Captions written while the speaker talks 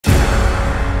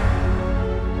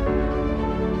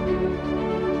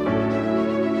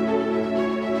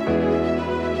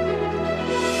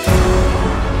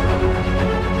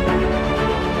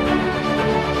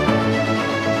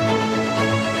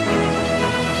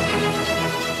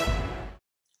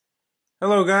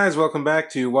Hello guys, welcome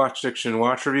back to Watch Diction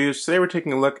Watch Reviews. Today we're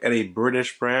taking a look at a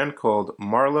British brand called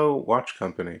Marloe Watch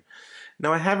Company.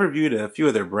 Now I have reviewed a few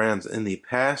of their brands in the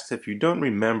past. If you don't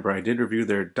remember, I did review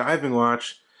their diving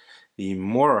watch, the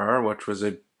Morar, which was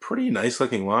a pretty nice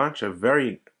looking watch, a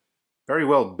very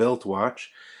well built watch.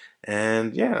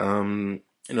 And yeah,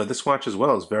 this watch as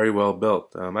well is very well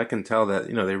built. I can tell that,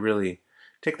 they really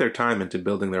take their time into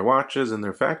building their watches, and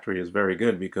their factory is very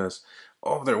good because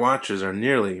all of their watches are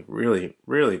nearly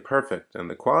really perfect, and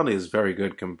the quality is very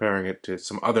good comparing it to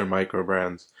some other micro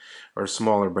brands or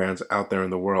smaller brands out there in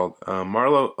the world.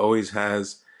 Marloe always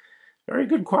has very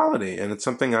good quality, and it's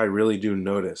something I really do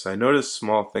notice. I notice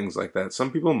small things like that.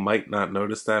 Some people might not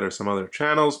notice that, or some other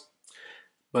channels,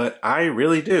 but I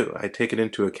really do. I take it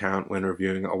into account when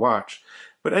reviewing a watch.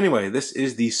 But anyway, this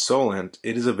is the Solent.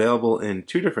 It is available in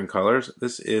two different colors.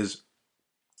 This is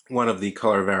one of the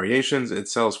color variations. It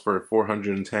sells for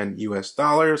 $410 US.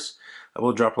 I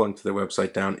will drop a link to their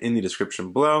website down in the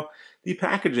description below. The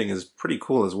packaging is pretty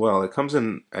cool as well. It comes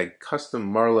in a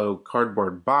custom Marloe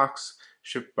cardboard box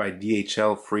shipped by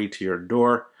DHL free to your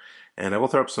door. And I will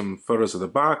throw up some photos of the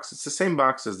box. It's the same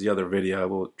box as the other video. I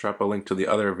will drop a link to the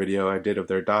other video I did of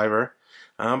their diver.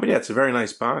 But yeah, it's a very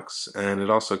nice box, and it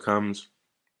also comes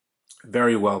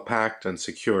very well packed and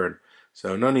secured.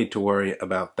 So no need to worry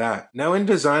about that. Now, in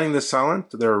designing the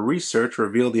Solent, their research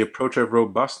revealed the approach of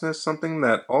robustness, something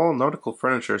that all nautical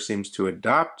furniture seems to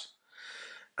adopt.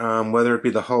 Whether it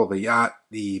be the hull of a yacht,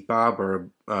 the bob,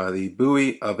 or the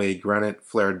buoy of a granite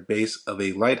flared base of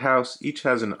a lighthouse, each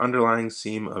has an underlying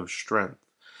seam of strength.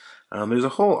 There's a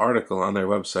whole article on their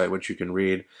website which you can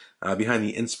read behind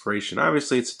the inspiration.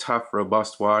 Obviously, it's a tough,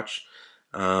 robust watch.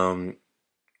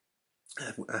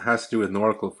 It has to do with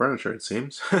nautical furniture, it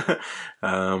seems.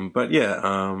 But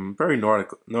yeah, very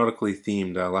nautically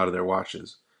themed, a lot of their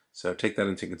watches. So take that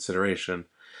into consideration.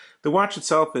 The watch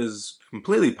itself is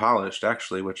completely polished,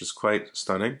 actually, which is quite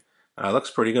stunning. Looks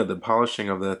pretty good. The polishing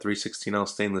of the 316L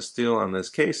stainless steel on this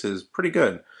case is pretty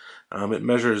good. It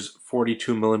measures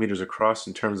 42 millimeters across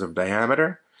in terms of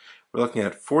diameter. We're looking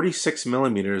at 46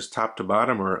 millimeters top to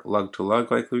bottom, or lug to lug,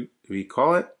 like we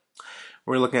call it.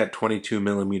 We're looking at 22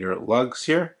 millimeter lugs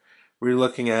here. We're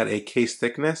looking at a case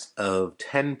thickness of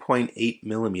 10.8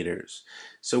 millimeters.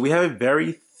 So we have a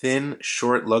very thin,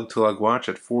 short lug-to-lug watch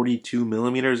at 42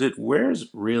 millimeters. It wears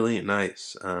really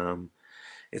nice.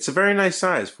 It's a very nice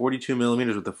size. 42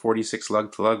 millimeters with a 46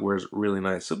 lug-to-lug wears really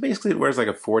nice. So basically it wears like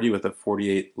a 40 with a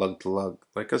 48 lug-to-lug,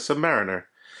 like a Submariner.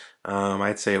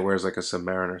 I'd say it wears like a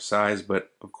Submariner size,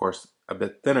 but of course a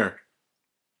bit thinner.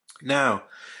 Now,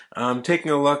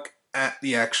 taking a look at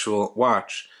the actual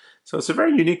watch. So it's a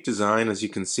very unique design. As you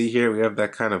can see here, we have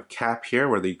that kind of cap here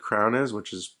where the crown is,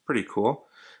 which is pretty cool.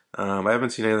 I haven't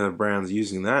seen any other brands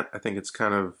using that. I think it's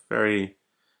kind of very,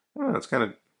 I don't know, it's kind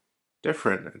of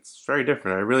different. It's very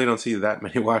different. I really don't see that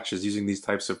many watches using these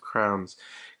types of crowns.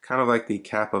 Kind of like the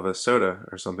cap of a soda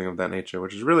or something of that nature,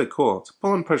 which is really cool. It's a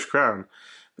pull and push crown.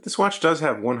 But this watch does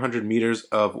have 100 meters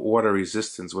of water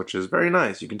resistance, which is very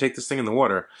nice. You can take this thing in the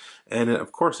water. And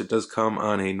of course, it does come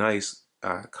on a nice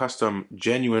custom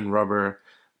genuine rubber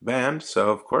band.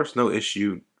 So of course, no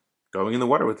issue going in the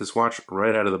water with this watch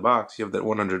right out of the box. You have that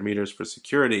 100 meters for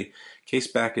security. Case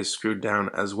back is screwed down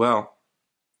as well.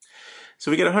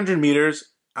 So we get 100 meters.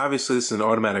 Obviously, this is an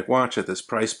automatic watch at this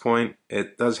price point.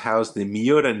 It does house the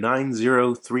Miyota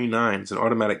 9039. It's an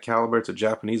automatic caliber. It's a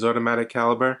Japanese automatic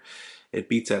caliber. It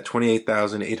beats at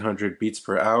 28,800 beats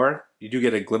per hour. You do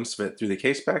get a glimpse of it through the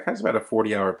case back. It has about a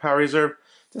 40-hour power reserve.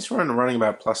 This running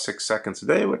about plus 6 seconds a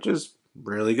day, which is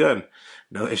really good.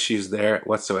 No issues there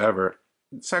whatsoever.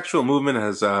 Its actual movement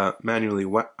has manually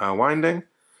winding,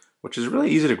 which is really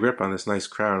easy to grip on this nice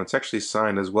crown. It's actually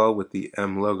signed as well with the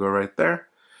M logo right there.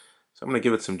 So I'm going to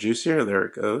give it some juice here. There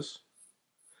it goes.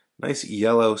 Nice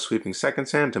yellow sweeping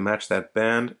seconds hand to match that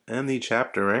band and the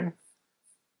chapter ring.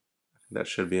 That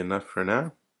should be enough for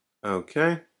now.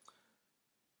 Okay.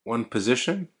 One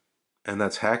position, and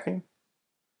that's hacking.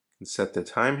 You can set the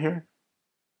time here.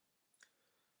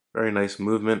 Very nice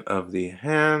movement of the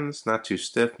hands, not too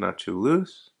stiff, not too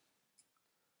loose.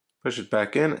 Push it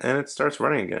back in, and it starts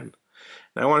running again.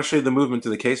 Now I want to show you the movement to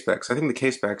the case backs. I think the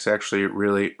case back's actually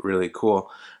really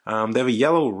cool. They have a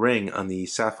yellow ring on the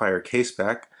sapphire case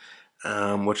back,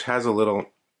 which has a little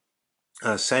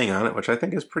saying on it, which I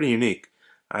think is pretty unique.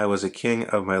 I was a king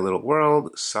of my little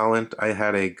world, Solent. I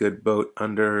had a good boat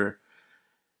under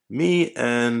me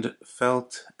and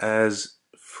felt as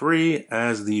free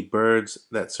as the birds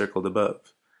that circled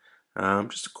above.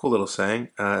 Just a cool little saying.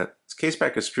 This case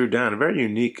back is screwed down. A very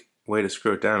unique way to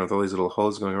screw it down with all these little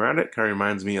holes going around it. Kind of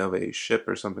reminds me of a ship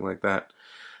or something like that.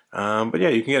 But yeah,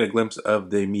 you can get a glimpse of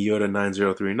the Miyota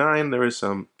 9039. There is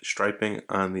some striping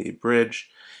on the bridge.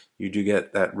 You do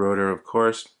get that rotor, of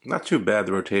course. Not too bad,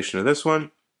 the rotation of this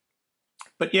one.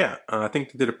 But yeah, I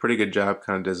think they did a pretty good job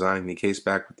kind of designing the case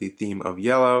back with the theme of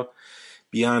yellow.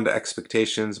 Beyond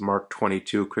expectations, Mark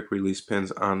 22 quick release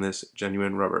pins on this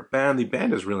genuine rubber band. The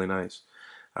band is really nice.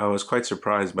 I was quite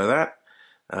surprised by that.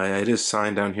 It is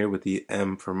signed down here with the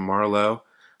M for Marloe.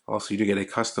 Also, you do get a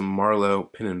custom Marloe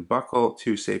pin and buckle,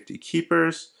 2 safety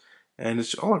keepers, and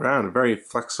it's all around a very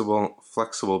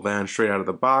flexible band straight out of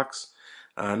the box.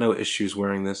 No issues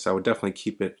wearing this. I would definitely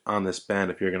keep it on this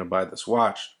band if you're going to buy this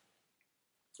watch.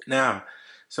 Now,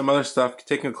 some other stuff,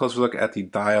 taking a closer look at the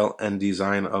dial and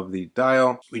design of the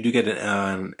dial. We do get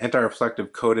an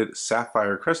anti-reflective coated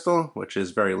sapphire crystal, which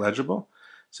is very legible.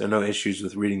 So no issues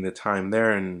with reading the time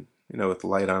there, and with the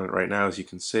light on it right now, as you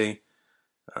can see,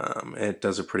 it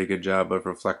does a pretty good job of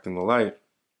reflecting the light.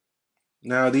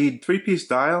 Now the 3-piece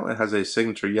dial, it has a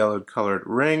signature yellowed colored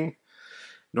ring,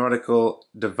 nautical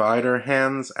divider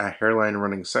hands, a hairline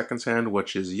running seconds hand,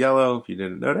 which is yellow if you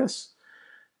didn't notice.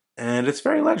 And it's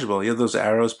very legible. You have those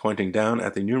arrows pointing down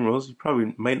at the numerals. You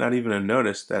probably might not even have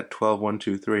noticed that 12, 1,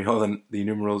 2, 3, all the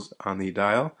numerals on the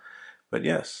dial. But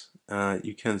yes,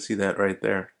 you can see that right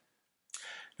there.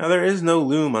 Now there is no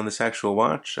lume on this actual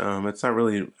watch. It's not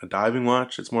really a diving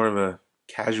watch. It's more of a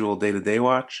casual day-to-day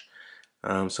watch.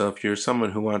 So if you're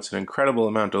someone who wants an incredible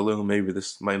amount of lume, maybe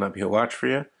this might not be a watch for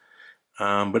you.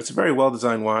 But it's a very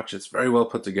well-designed watch. It's very well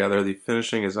put together. The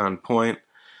finishing is on point.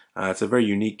 It's a very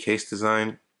unique case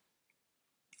design.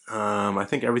 I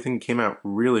think everything came out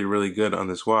really, really good on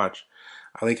this watch.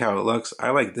 I like how it looks.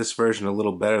 I like this version a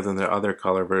little better than the other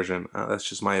color version. That's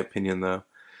just my opinion though.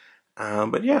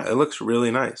 But yeah, it looks really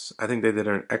nice. I think they did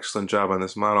an excellent job on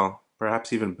this model,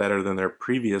 perhaps even better than their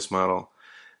previous model.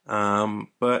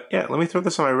 But yeah, let me throw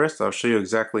this on my wrist. I'll show you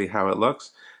exactly how it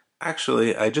looks.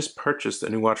 Actually, I just purchased a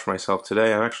new watch for myself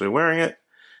today. I'm actually wearing it.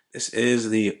 This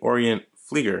is the Orient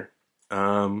Flieger.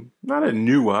 Not a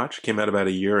new watch. Came out about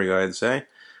a year ago, I'd say.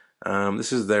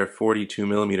 This is their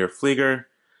 42mm Flieger,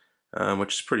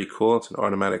 which is pretty cool. It's an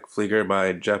automatic Flieger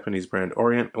by Japanese brand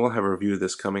Orient. We'll have a review of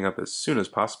this coming up as soon as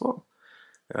possible.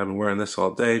 I've been wearing this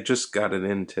all day, just got it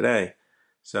in today.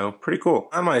 So pretty cool.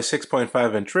 On my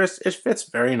 6.5-inch wrist, it fits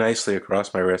very nicely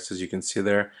across my wrist, as you can see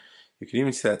there. You can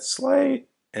even see that slight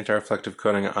anti-reflective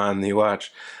coating on the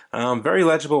watch. Very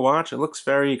legible watch. It looks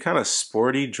very kind of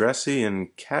sporty, dressy,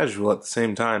 and casual at the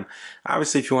same time.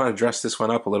 Obviously, if you want to dress this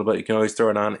one up a little bit, you can always throw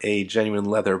it on a genuine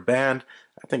leather band.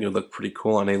 I think it would look pretty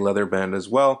cool on a leather band as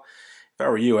well. If I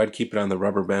were you, I'd keep it on the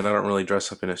rubber band. I don't really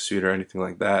dress up in a suit or anything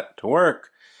like that to work.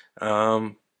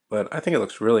 But I think it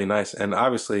looks really nice, and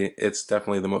obviously it's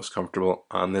definitely the most comfortable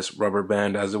on this rubber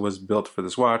band as it was built for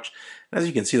this watch. As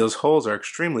you can see, those holes are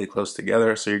extremely close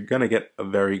together, so you're going to get a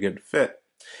very good fit.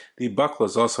 The buckle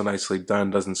is also nicely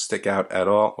done, doesn't stick out at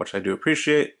all, which I do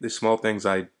appreciate. The small things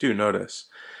I do notice.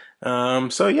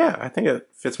 So yeah, I think it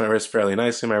fits my wrist fairly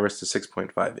nicely. My wrist is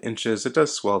 6.5 inches. It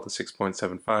does swell to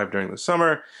 6.75 during the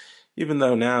summer, even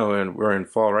though now we're in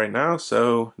fall right now,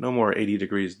 so no more 80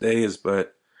 degrees days,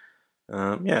 but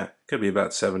yeah, it could be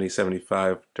about 70,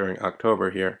 75 during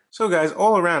October here. So guys,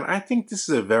 all around, I think this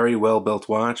is a very well-built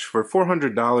watch for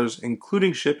 $400,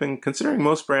 including shipping, considering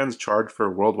most brands charge for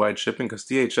worldwide shipping, because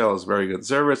DHL is very good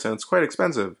service and it's quite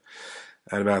expensive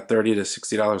at about $30 to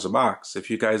 $60 a box, if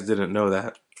you guys didn't know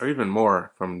that, or even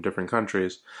more from different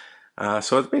countries.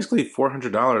 So it's basically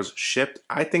 $400 shipped.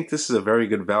 I think this is a very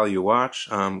good value watch,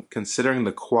 considering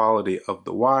the quality of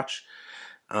the watch.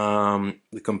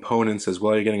 The components as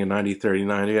well. You're getting a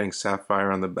 9039, you're getting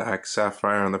sapphire on the back,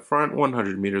 sapphire on the front,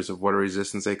 100 meters of water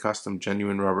resistance, a custom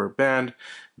genuine rubber band,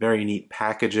 very neat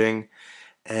packaging,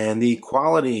 and the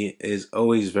quality is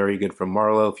always very good from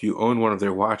Marloe. If you own one of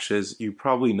their watches, you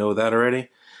probably know that already.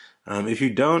 If you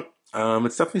don't,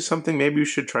 it's definitely something maybe you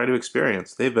should try to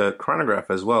experience. They have a chronograph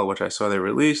as well, which I saw they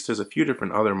released. There's a few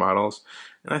different other models,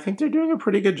 and I think they're doing a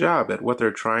pretty good job at what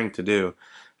they're trying to do.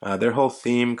 Their whole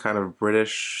theme, kind of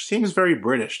British, seems very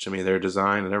British to me, their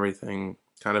design and everything,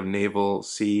 kind of naval,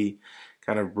 sea,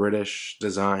 kind of British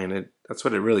design. That's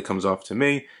what it really comes off to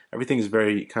me. Everything is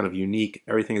very kind of unique,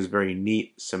 everything is very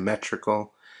neat,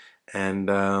 symmetrical, and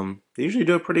they usually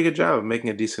do a pretty good job of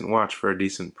making a decent watch for a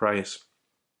decent price.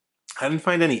 I didn't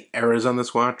find any errors on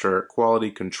this watch or quality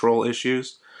control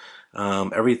issues.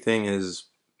 Everything is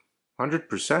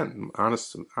 100%,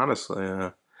 honestly.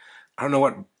 I don't know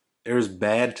what there's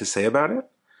bad to say about it.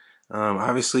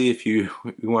 Obviously, if you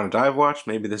want a dive watch,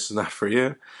 maybe this is not for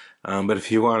you. But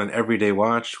if you want an everyday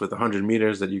watch with 100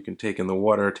 meters that you can take in the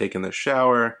water, take in the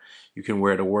shower, you can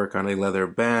wear to work on a leather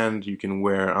band, you can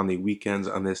wear on the weekends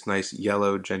on this nice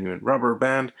yellow genuine rubber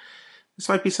band, this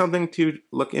might be something to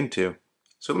look into.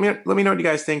 So let me know what you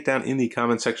guys think down in the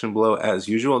comment section below as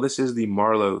usual. This is the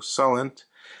Marloe Solent.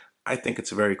 I think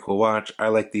it's a very cool watch. I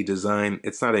like the design.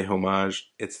 It's not a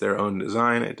homage. It's their own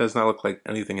design. It does not look like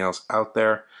anything else out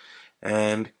there.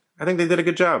 And I think they did a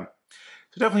good job.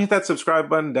 So definitely hit that subscribe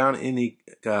button down in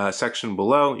the section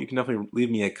below. You can definitely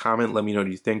leave me a comment. Let me know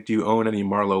what you think. Do you own any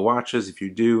Marloe watches? If you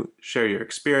do, share your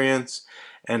experience.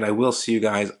 And I will see you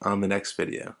guys on the next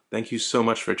video. Thank you so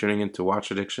much for tuning in to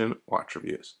Watch Addiction Watch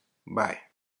Reviews. Bye.